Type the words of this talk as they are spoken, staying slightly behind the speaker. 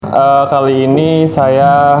kali ini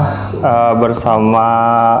saya bersama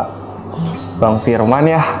Bang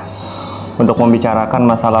Firman ya untuk membicarakan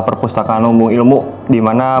masalah perpustakaan lumbung ilmu, di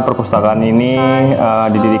mana perpustakaan ini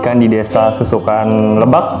didirikan di Desa Susukan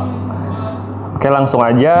Lebak. Oke, langsung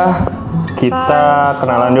aja kita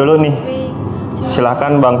kenalan dulu nih.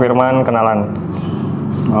 Silahkan Bang Firman kenalan.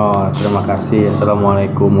 Oh, terima kasih.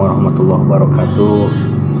 Assalamualaikum warahmatullahi wabarakatuh.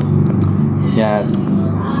 Ya,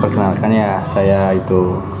 perkenalkan ya, saya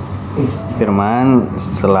itu Firman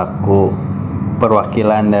selaku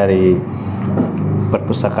perwakilan dari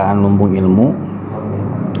Perpustakaan Lumbung Ilmu,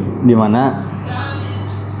 di mana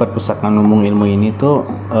Perpustakaan Lumbung Ilmu ini tuh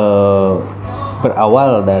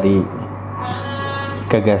berawal dari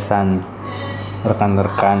gagasan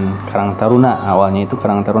rekan-rekan Karang Taruna. Awalnya itu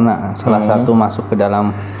Karang Taruna, salah satu masuk ke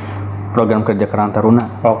dalam program kerja Karang Taruna.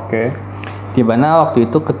 Oke. Di mana waktu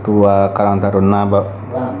itu ketua Karang Taruna,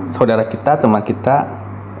 saudara kita, teman kita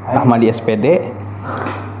Ahmadi SPD,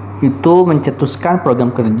 itu mencetuskan program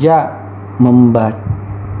kerja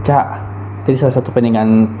membaca. Jadi salah satu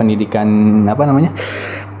pendidikan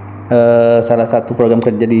salah satu program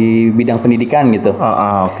kerja di bidang pendidikan gitu.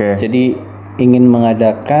 Oke. Jadi ingin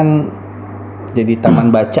mengadakan jadi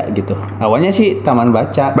taman baca gitu. Awalnya sih taman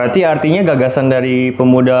baca. Berarti artinya gagasan dari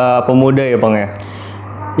pemuda-pemuda ya Bang ya?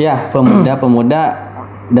 Ya, pemuda-pemuda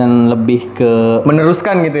dan lebih ke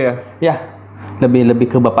Meneruskan gitu ya? ya, lebih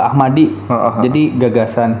ke Bapak Ahmadi. Jadi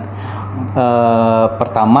gagasan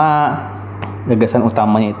pertama, gagasan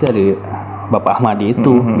utamanya itu dari Bapak Ahmadi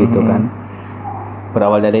itu gitu kan.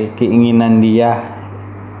 Berawal dari keinginan dia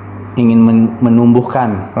ingin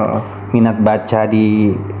menumbuhkan minat baca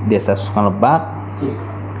di Desa Susukan Lebak.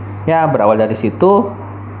 Ya, berawal dari situ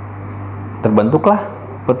terbentuklah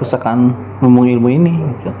Perpustakaan Lumbung Ilmu ini.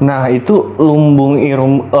 Nah, itu lumbung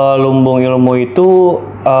ilmu itu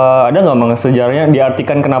ada nggak Bang sejarahnya?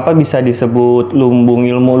 Diartikan kenapa bisa disebut lumbung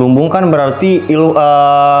ilmu? Lumbung kan berarti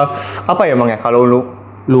apa ya Bang ya? Kalau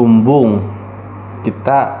Lumbung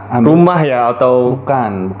kita ambil rumah ya atau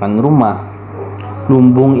bukan rumah.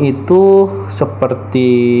 Lumbung itu seperti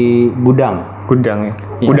gudang ya?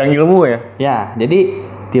 Ya. Gudang ilmu ya? Ya, jadi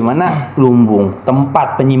di mana lumbung,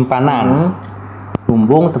 tempat penyimpanan.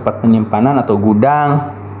 Lumbung, tempat penyimpanan atau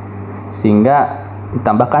gudang, sehingga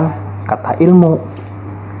ditambahkan kata ilmu.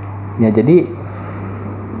 Ya, jadi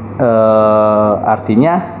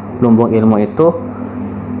artinya lumbung ilmu itu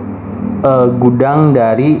gudang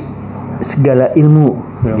dari segala ilmu,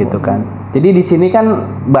 gitu kan. Jadi di sini kan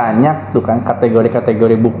banyak tuh kan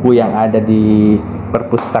kategori-kategori buku yang ada di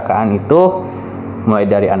perpustakaan itu, mulai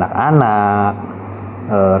dari anak-anak,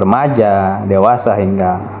 remaja, dewasa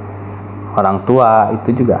hingga orang tua,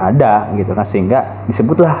 itu juga ada gitu kan, sehingga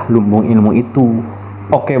disebutlah lumbung ilmu itu.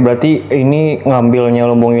 Oke, berarti ini ngambilnya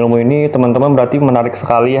lumbung ilmu ini teman-teman berarti menarik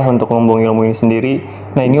sekali ya untuk lumbung ilmu ini sendiri.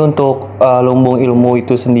 Nah, ini untuk lumbung ilmu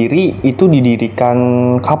itu sendiri itu didirikan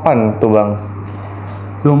kapan tuh Bang?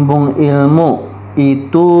 Lumbung ilmu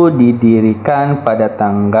itu didirikan pada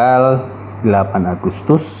tanggal 8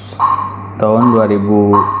 Agustus tahun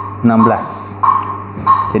 2016.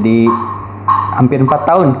 Jadi hampir 4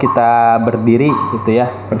 tahun kita berdiri gitu ya.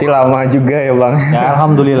 Berarti lama juga ya Bang? Ya,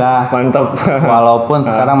 alhamdulillah. Mantap. Walaupun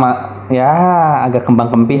sekarang ya agak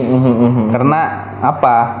kembang kempis. Karena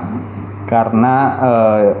apa? Karena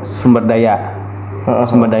sumber daya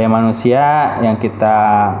manusia yang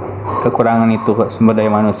kita kekurangan itu, sumber daya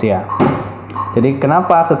manusia. Jadi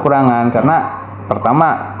kenapa kekurangan? Karena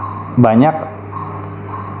pertama, banyak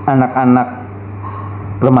anak-anak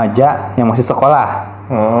remaja yang masih sekolah.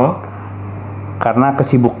 Karena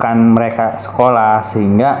kesibukan mereka sekolah,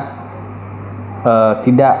 sehingga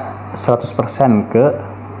tidak 100% ke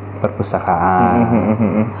perpustakaan.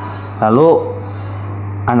 Lalu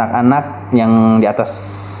anak-anak yang di atas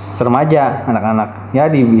remaja, anak-anak ya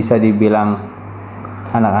bisa dibilang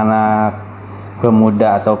anak-anak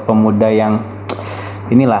pemuda atau pemuda yang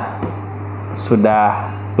inilah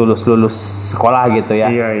sudah lulus sekolah gitu ya.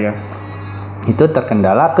 Iya. Itu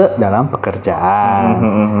terkendala ke dalam pekerjaan.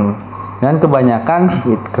 Dan kebanyakan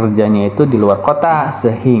kerjanya itu di luar kota,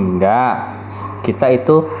 sehingga kita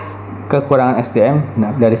itu kekurangan SDM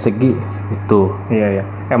dari segi itu. Iya.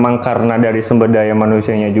 Emang karena dari sumber daya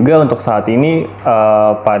manusianya juga untuk saat ini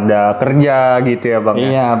pada kerja gitu ya Bang.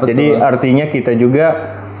 Iya, betul. Jadi artinya kita juga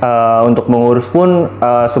untuk mengurus pun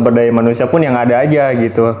sumber daya manusia pun yang ada aja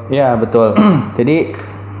gitu. Iya, betul. Jadi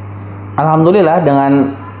alhamdulillah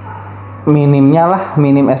dengan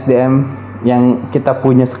minim SDM yang kita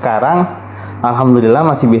punya sekarang, alhamdulillah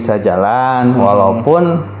masih bisa jalan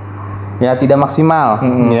walaupun ya tidak maksimal.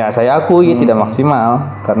 Ya, saya akui tidak maksimal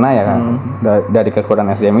karena ya dari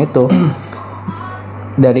kekurangan SDM itu.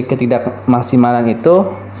 dari ketidakmaksimalan itu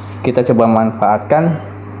kita coba manfaatkan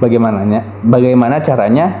bagaimana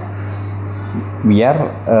caranya biar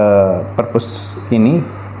perpus ini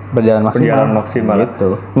berjalan maksimal.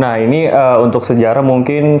 Gitu. Nah ini untuk sejarah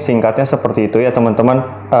mungkin singkatnya seperti itu ya teman-teman.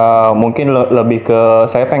 Mungkin lebih ke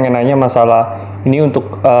saya pengen nanya masalah ini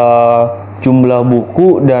untuk jumlah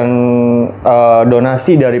buku dan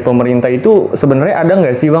donasi dari pemerintah itu sebenarnya ada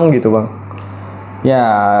nggak sih Bang gitu Bang? Ya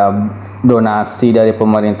donasi dari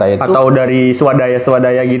pemerintah itu atau dari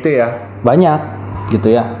swadaya gitu ya? Banyak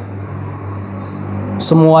gitu ya.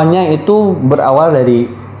 Semuanya itu berawal dari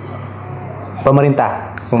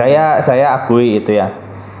pemerintah. Saya akui itu ya.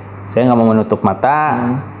 Saya nggak mau menutup mata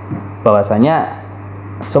bahwasanya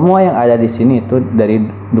semua yang ada di sini itu dari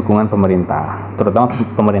dukungan pemerintah, terutama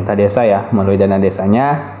pemerintah desa ya, melalui dana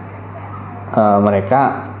desanya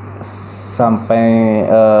mereka sampai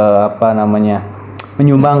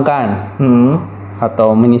menyumbangkan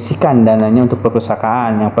atau menyisihkan dananya untuk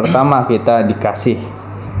perpustakaan. Yang pertama kita dikasih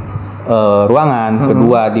ruangan,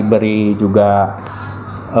 kedua diberi juga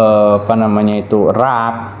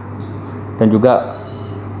rak dan juga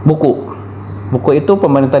buku itu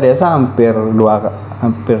pemerintah desa hampir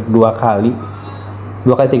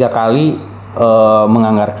tiga kali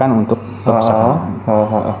menganggarkan untuk perpustakaan.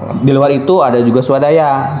 Di luar itu ada juga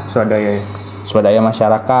swadaya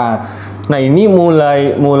masyarakat. Nah ini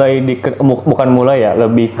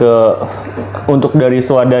lebih ke untuk dari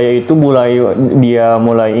swadaya itu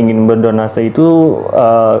mulai ingin berdonasi itu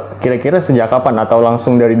kira-kira sejak kapan atau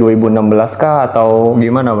langsung dari 2016 kah atau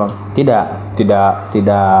gimana Bang?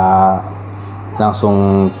 Tidak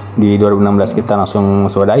langsung di 2016 kita langsung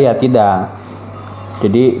swadaya, tidak.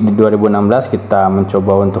 Jadi di 2016 kita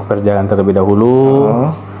mencoba untuk berjalan terlebih dahulu.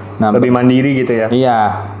 Lebih mandiri gitu ya? Iya.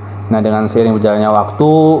 Nah dengan seiring berjalannya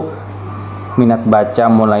waktu minat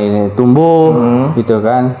baca mulai tumbuh gitu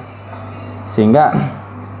kan, sehingga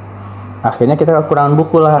akhirnya kita kekurangan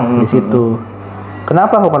buku lah di situ.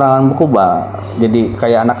 Kenapa kekurangan buku, Mbak? Jadi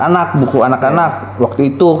kayak buku anak-anak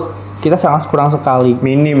waktu itu kita sangat kurang sekali,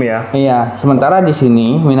 minim ya. Iya, sementara di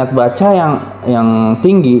sini minat baca yang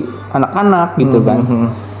tinggi anak-anak gitu kan.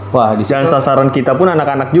 Wah, di situ, dan sasaran kita pun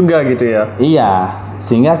anak-anak juga gitu ya. Iya,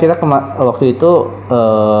 sehingga kita waktu itu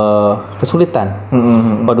kesulitan.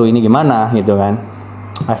 Waduh, ini gimana gitu kan.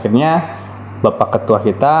 Akhirnya Bapak Ketua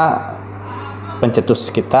kita, pencetus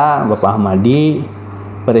kita, Bapak Ahmadi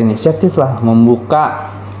berinisiatif lah membuka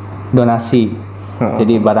donasi.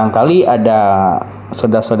 Jadi barangkali ada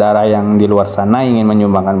saudara-saudara yang di luar sana ingin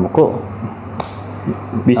menyumbangkan buku,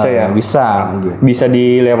 bisa ya? Bisa. Gitu. Bisa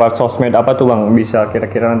di lewat sosmed apa tuh Bang? Bisa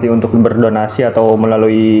kira-kira nanti untuk berdonasi atau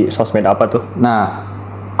melalui sosmed apa tuh? Nah,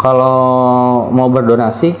 kalau mau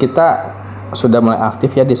berdonasi kita sudah mulai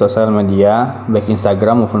aktif ya di sosial media, baik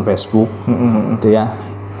Instagram maupun Facebook, gitu ya.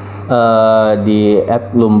 Di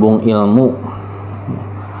 @lumbungilmu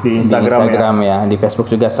di Instagram ya. Di Facebook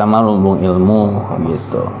juga sama Lumbung Ilmu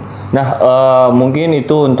gitu. Nah, mungkin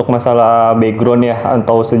itu untuk masalah background ya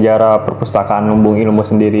atau sejarah perpustakaan Lumbung Ilmu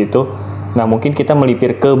sendiri itu. Nah, mungkin kita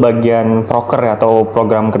melipir ke bagian proker atau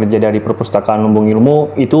program kerja dari perpustakaan Lumbung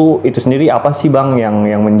Ilmu itu sendiri apa sih Bang yang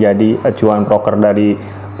menjadi acuan proker dari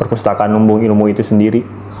perpustakaan Lumbung Ilmu itu sendiri?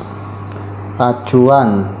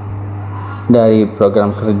 Acuan dari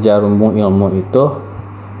program kerja Lumbung Ilmu itu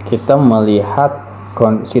kita melihat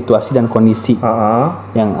situasi dan kondisi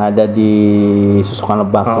yang ada di Susukan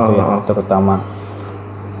Lebak gitu ya, terutama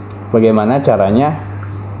bagaimana caranya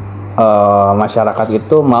masyarakat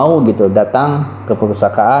itu mau gitu datang ke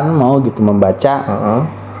perpustakaan, mau gitu membaca.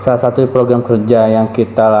 Salah satu program kerja yang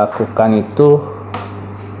kita lakukan itu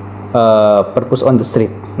Perpus on the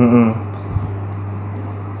Street.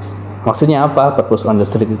 Maksudnya apa? Perpus on the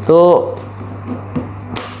Street itu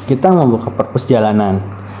kita membuka perpus jalanan.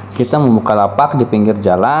 Kita membuka lapak di pinggir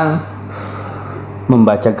jalan,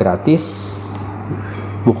 membaca gratis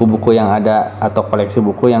buku-buku yang ada atau koleksi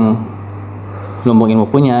buku yang Lumbung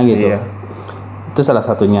Ilmu punya gitu. Iya. Itu salah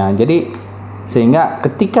satunya. Jadi sehingga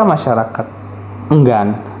ketika masyarakat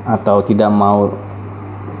enggan atau tidak mau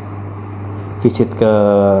visit ke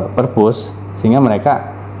perpus, sehingga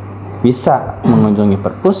mereka bisa mengunjungi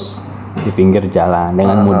perpus di pinggir jalan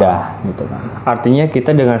dengan mudah gitu kan. Artinya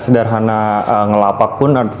kita dengan sederhana ngelapak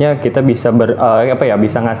pun artinya kita bisa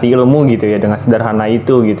bisa ngasih ilmu gitu ya dengan sederhana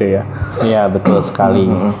itu gitu ya. Iya, betul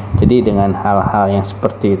sekali. Jadi dengan hal-hal yang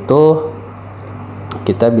seperti itu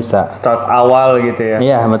kita bisa start awal gitu ya.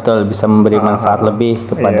 Iya, betul, bisa memberi manfaat lebih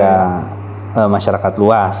kepada masyarakat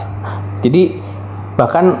luas. Jadi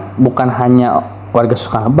bahkan bukan hanya warga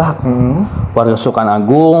Sukan Lebak, warga Sukan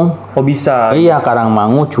Agung, bisa. Iya,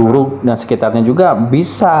 Karangmangu, Curug dan sekitarnya juga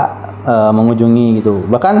bisa mengunjungi gitu.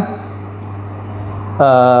 Bahkan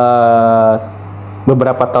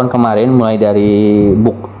beberapa tahun kemarin, mulai dari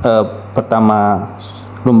pertama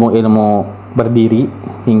Lumbung Ilmu berdiri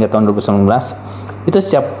hingga tahun 2019, itu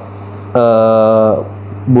setiap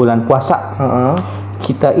bulan puasa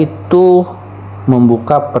kita itu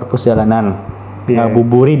membuka perpus jalanan,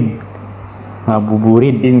 ngabuburit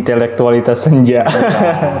intelektualitas senja.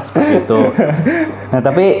 Seperti itu. Nah,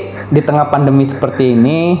 tapi di tengah pandemi seperti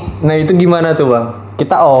ini, Nah itu gimana tuh bang?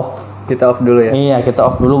 kita off. Kita off dulu ya. Iya, kita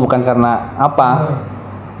off dulu, bukan karena apa?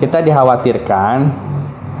 Kita dikhawatirkan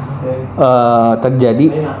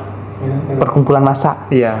terjadi perkumpulan massa.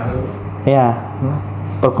 Iya. Ya,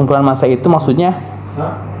 perkumpulan massa itu maksudnya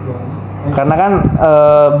karena kan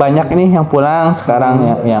banyak nih yang pulang sekarang,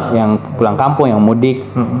 yang pulang kampung, yang mudik.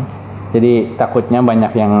 Jadi takutnya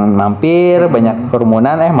banyak yang mampir, banyak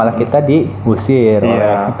kerumunan, malah kita diusir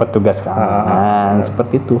oleh petugas keamanan.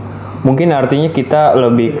 Seperti itu. Mungkin artinya kita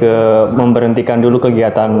lebih ke memberhentikan dulu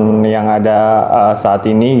kegiatan yang ada saat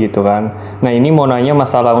ini gitu kan. Nah ini mau nanya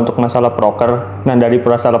untuk masalah proker. Nah dari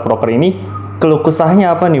masalah proker ini, keluh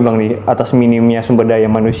kesahnya apa nih bang nih atas minimnya sumber daya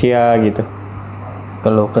manusia gitu?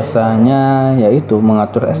 Kalau kesannya yaitu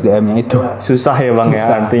mengatur SDM-nya itu Susah ya bang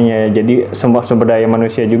ya artinya ya. Jadi sumber daya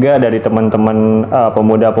manusia juga dari teman-teman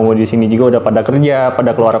pemuda-pemudi di sini juga udah pada kerja,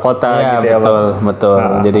 pada keluar kota gitu ya bang. Betul.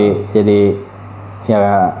 Jadi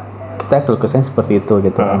ya kita keluh kesahnya seperti itu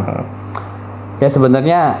gitu kan. Ya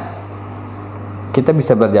sebenarnya kita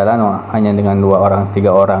bisa berjalan hanya dengan 2 orang, 3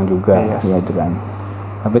 orang juga ya itu kan.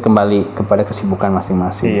 Tapi kembali kepada kesibukan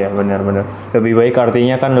masing-masing. Iya benar-benar. Lebih baik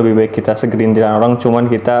artinya kan lebih baik kita segerintilan orang, cuman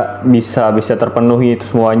kita bisa terpenuhi itu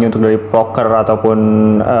semuanya untuk dari proker ataupun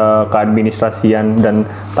keadministrasian dan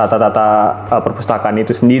tata-tata perpustakaan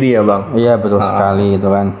itu sendiri ya bang. Iya betul sekali itu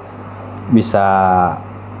kan. Bisa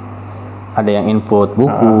ada yang input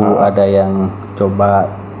buku, ada yang coba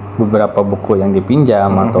beberapa buku yang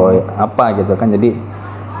dipinjam atau apa gitu kan. Jadi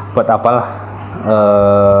buat apalah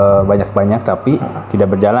banyak-banyak tapi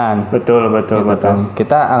tidak berjalan. Betul. Kan.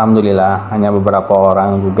 Kita alhamdulillah hanya beberapa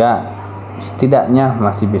orang juga setidaknya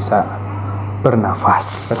masih bisa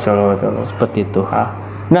bernafas. Betul. Seperti itu.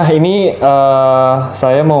 Nah ini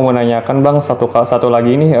saya mau menanyakan bang satu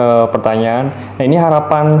lagi nih pertanyaan. Nah ini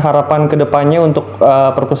harapan kedepannya untuk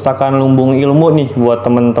perpustakaan Lumbung Ilmu nih buat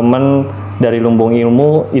teman-teman dari Lumbung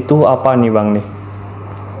Ilmu itu apa nih bang nih?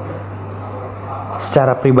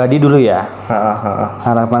 Secara pribadi dulu ya.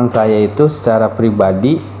 Harapan saya itu secara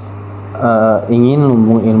pribadi ingin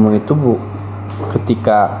Lumbung Ilmu itu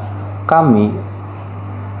ketika kami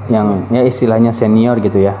yang ya istilahnya senior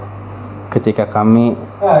gitu ya. Ketika kami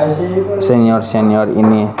senior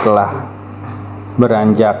ini telah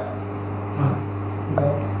beranjak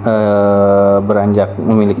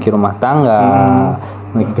memiliki rumah tangga,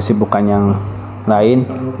 memiliki kesibukan yang lain,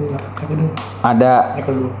 ada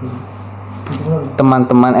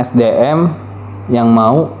teman-teman SDM yang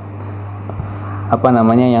mau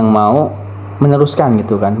meneruskan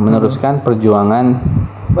gitu kan, meneruskan perjuangan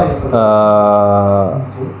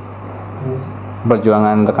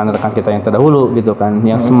rekan-rekan kita yang terdahulu gitu kan,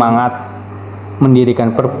 yang semangat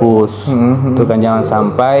mendirikan perpus itu kan. Jangan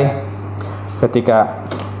sampai ketika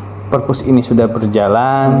perpus ini sudah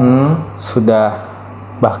berjalan, sudah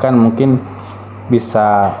bahkan mungkin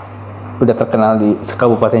bisa udah terkenal di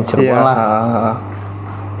sekabupaten Cirebon lah,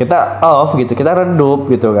 kita off gitu, kita redup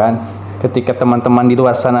gitu kan. Ketika teman-teman di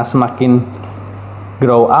luar sana semakin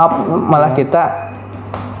grow up, malah kita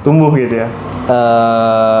tumbuh gitu ya.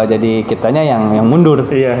 Jadi kitanya yang mundur.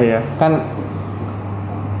 Iya. Kan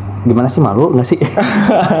gimana sih, malu nggak sih?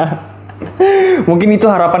 Mungkin itu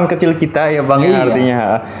harapan kecil kita ya bang ya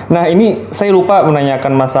artinya. Nah ini saya lupa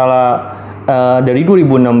menanyakan masalah dari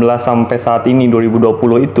 2016 sampai saat ini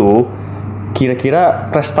 2020 itu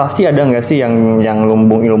kira-kira prestasi ada nggak sih yang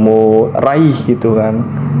Lumbung Ilmu raih gitu kan?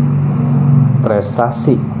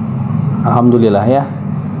 Prestasi, alhamdulillah ya.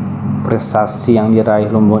 Prestasi yang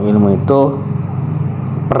diraih Lumbung Ilmu itu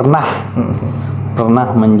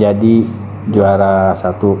pernah menjadi juara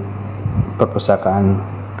 1 perpustakaan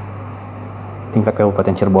tingkat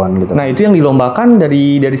Kabupaten Cirebon gitu. Nah itu yang dilombakan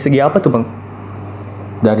dari segi apa tuh bang?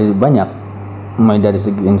 Dari banyak, mulai dari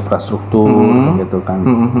segi infrastruktur gitu kan,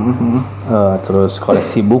 terus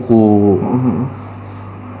koleksi buku,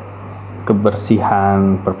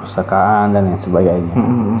 kebersihan perpustakaan dan lain sebagainya,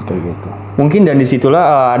 kayak gitu. Mungkin dan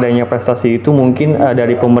disitulah adanya prestasi itu mungkin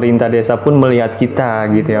dari pemerintah desa pun melihat kita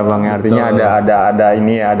gitu ya bang. Artinya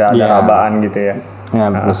ada rabaan gitu ya. Ya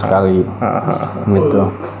betul sekali. Gitu.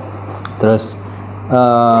 Terus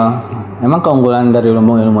memang keunggulan dari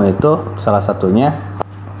Lumbung Ilmu itu salah satunya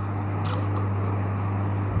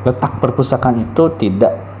letak perpustakaan itu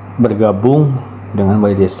tidak bergabung dengan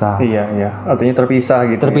balai desa. Iya. Artinya terpisah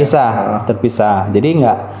gitu. Terpisah. Jadi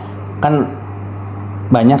nggak, kan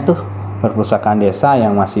banyak tuh perpustakaan desa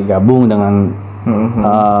yang masih gabung dengan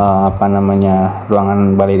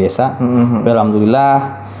ruangan balai desa. Tapi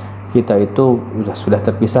alhamdulillah kita itu sudah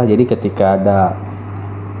terpisah. Jadi ketika ada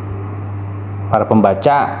para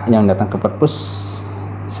pembaca yang datang ke perpus,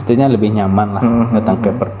 setidaknya lebih nyaman lah datang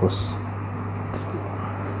ke perpus.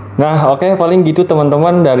 Nah, oke, paling gitu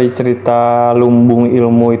teman-teman dari cerita Lumbung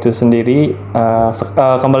Ilmu itu sendiri.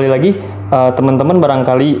 Kembali lagi, teman-teman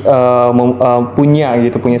barangkali punya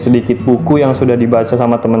sedikit buku yang sudah dibaca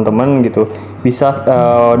sama teman-teman gitu. Bisa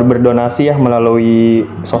berdonasi ya melalui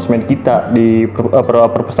sosmed kita di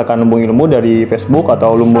perpustakaan Lumbung Ilmu dari Facebook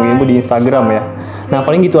atau Lumbung Ilmu di Instagram ya. Nah,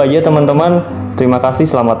 paling gitu aja teman-teman. Terima kasih,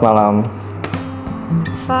 selamat malam.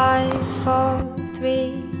 5, 4,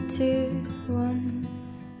 3, 2, 1.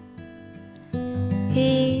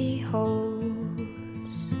 He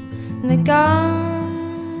holds the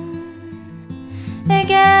gun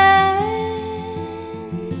against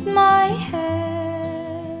my head.